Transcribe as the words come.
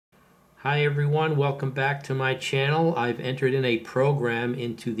Hi everyone, welcome back to my channel. I've entered in a program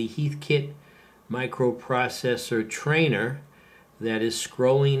into the Heathkit microprocessor trainer that is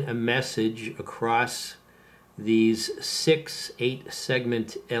scrolling a message across these 6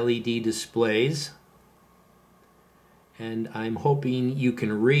 8-segment LED displays, and I'm hoping you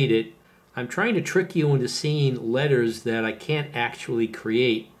can read it. I'm trying to trick you into seeing letters that I can't actually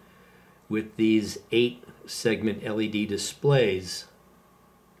create with these 8-segment LED displays.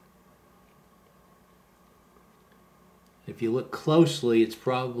 If you look closely, it's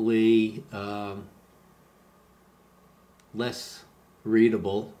probably less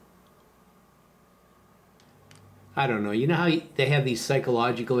readable. I don't know. You know how they have these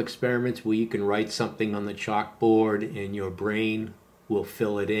psychological experiments where you can write something on the chalkboard and your brain will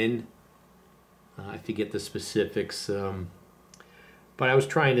fill it in? I forget the specifics. But I was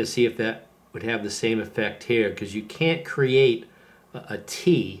trying to see if that would have the same effect here, because you can't create a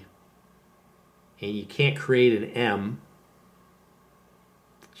T and you can't create an M.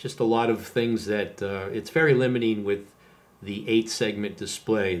 Just a lot of things that it's very limiting with the 8-segment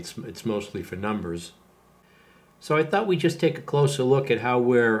display. It's mostly for numbers. So I thought we'd just take a closer look at how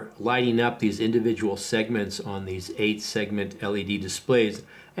we're lighting up these individual segments on these 8-segment LED displays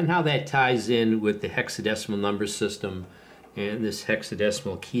and how that ties in with the hexadecimal number system and this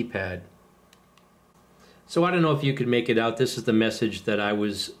hexadecimal keypad. So I don't know if you could make it out. This is the message that I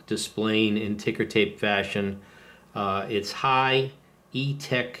was displaying in ticker tape fashion. It's hi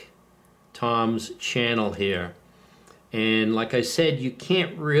E-Tech Tom's channel here, and like I said, you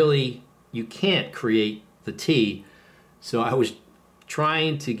can't create the T, so I was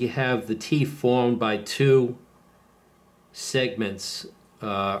trying to have the T formed by 2 segments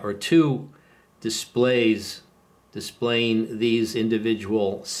or 2 displays displaying these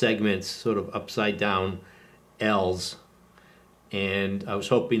individual segments, sort of upside down L's, and I was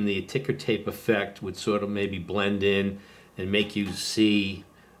hoping the ticker tape effect would sort of maybe blend in and make you see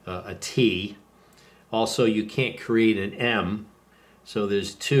a T. Also, you can't create an M, so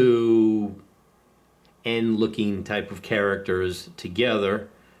there's 2 N-looking type of characters together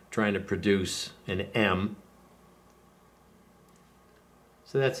trying to produce an M.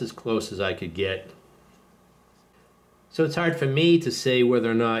 So that's as close as I could get. So it's hard for me to say whether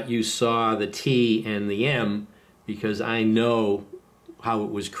or not you saw the T and the M, because I know how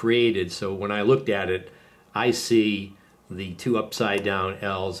it was created. So when I looked at it, I see the 2 upside down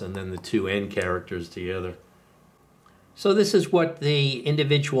L's and then the 2 N characters together. So this is what the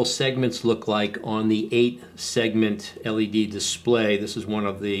individual segments look like on the 8-segment LED display. This is one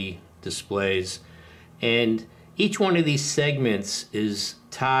of the displays, and each one of these segments is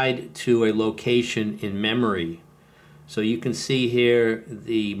tied to a location in memory. So you can see here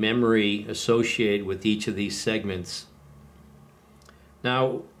the memory associated with each of these segments.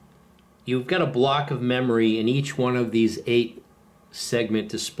 Now, you've got a block of memory, and each one of these 8-segment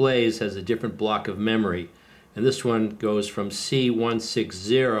displays has a different block of memory. And this one goes from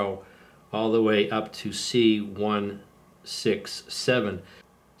C160 all the way up to C167.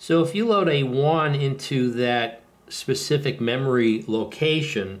 So if you load a 1 into that specific memory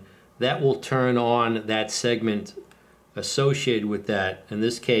location, that will turn on that segment associated with that. In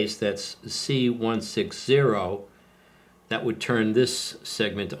this case, that's C160. That would turn this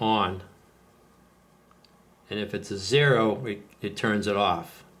segment on. And if it's a 0, it turns it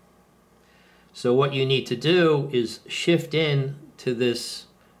off. So what you need to do is shift in to this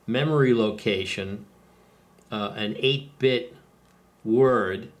memory location an 8-bit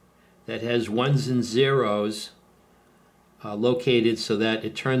word that has 1s and 0s located so that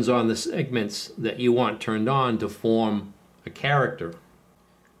it turns on the segments that you want turned on to form a character.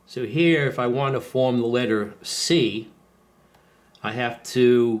 So here, if I want to form the letter C, I have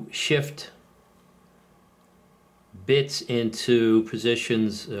to shift bits into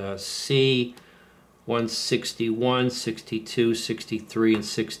positions C, 161, 62, 63, and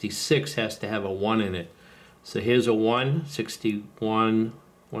 66 has to have a 1 in it. So here's a 1, 61,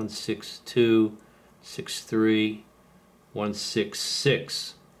 162, 63,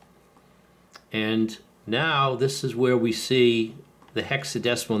 166. And now this is where we see the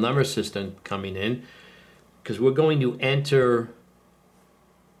hexadecimal number system coming in, because we're going to enter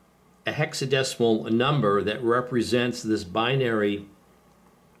a hexadecimal number that represents this binary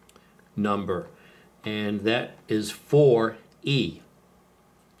number, and that is 4E.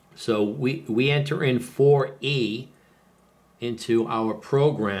 So we enter in 4E into our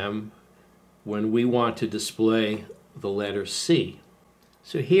program when we want to display the letter C.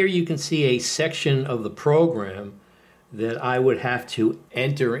 So here you can see a section of the program that I would have to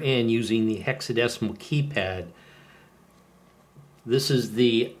enter in using the hexadecimal keypad. This is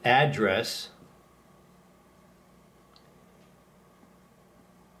the address.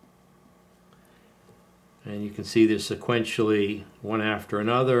 And you can see they're sequentially one after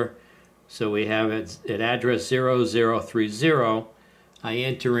another. So we have at address 0030, I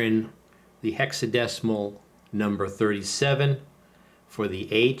enter in the hexadecimal number 37 for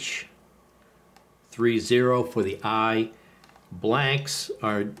the H, 30 for the I. Blanks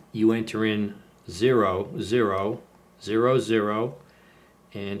are, you enter in 0, 0, 0, 0,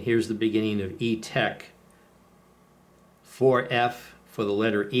 and here's the beginning of E-Tech. 4F for the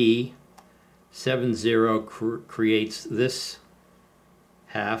letter E. 70 creates this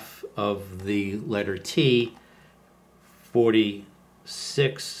half of the letter T.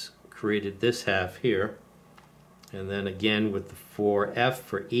 46 created this half here. And then again with the 4F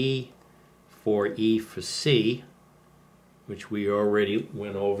for E, 4E for C, which we already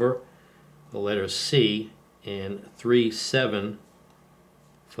went over, the letter C, and 37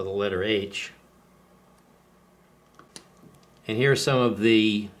 for the letter H. And here are some of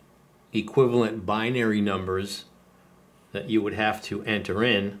the equivalent binary numbers that you would have to enter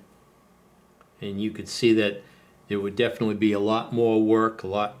in, and you could see that it would definitely be a lot more work, a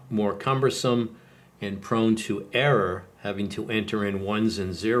lot more cumbersome and prone to error having to enter in ones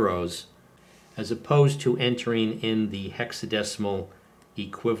and zeros as opposed to entering in the hexadecimal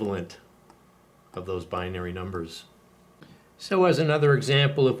equivalent of those binary numbers. So as another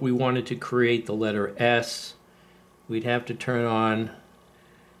example, if we wanted to create the letter S, we'd have to turn on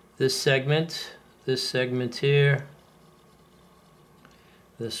this segment here,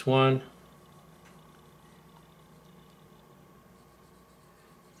 this one,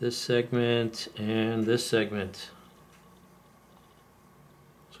 this segment, and this segment,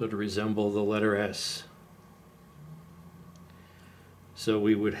 so to resemble the letter S. So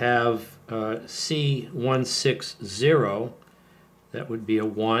we would have C160, that would be a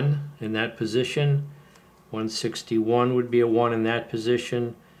 1 in that position. 161 would be a 1 in that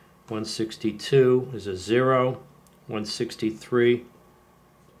position. 162 is a 0. 163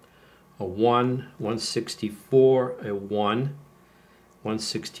 a 1. 164 a 1.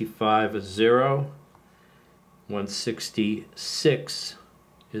 165 a 0. 166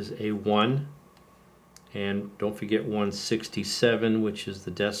 is a 1. And don't forget 167, which is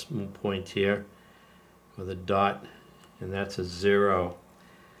the decimal point here with a dot, and that's a 0.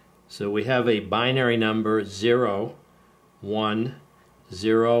 So we have a binary number 0, 1,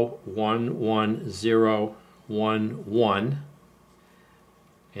 0, 1, 1, 0, 1, 1.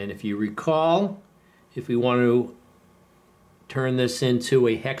 And if you recall, if we want to turn this into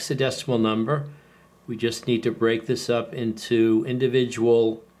a hexadecimal number, we just need to break this up into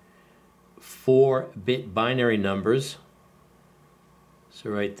individual 4-bit binary numbers. So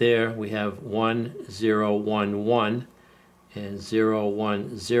right there we have 1, 0, 1, 1 and 0,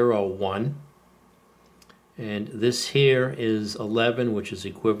 1, 0, 1. And this here is 11, which is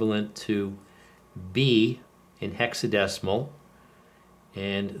equivalent to B in hexadecimal.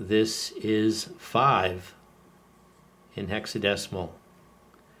 And this is 5 in hexadecimal.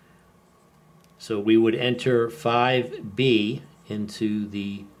 So we would enter 5B into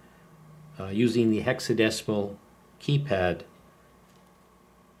the using the hexadecimal keypad,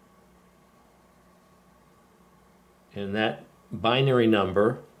 and that binary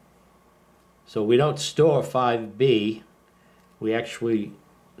number, so we don't store 5B, we actually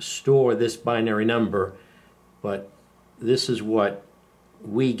store this binary number, but this is what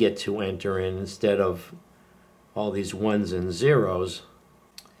we get to enter in instead of all these ones and zeros.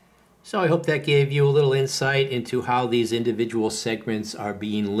 So I hope that gave you a little insight into how these individual segments are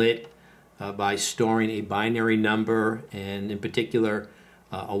being lit by storing a binary number, and in particular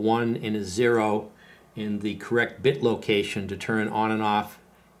a 1 and a 0 in the correct bit location to turn on and off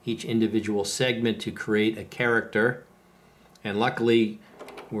each individual segment to create a character. And luckily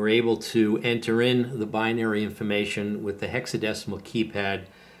we're able to enter in the binary information with the hexadecimal keypad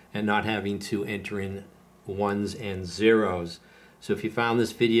and not having to enter in ones and zeros. So if you found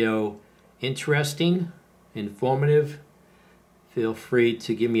this video interesting, informative, feel free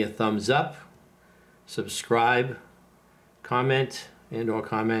to give me a thumbs up, subscribe, comment, and/or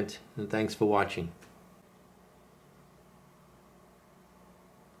comment, and thanks for watching.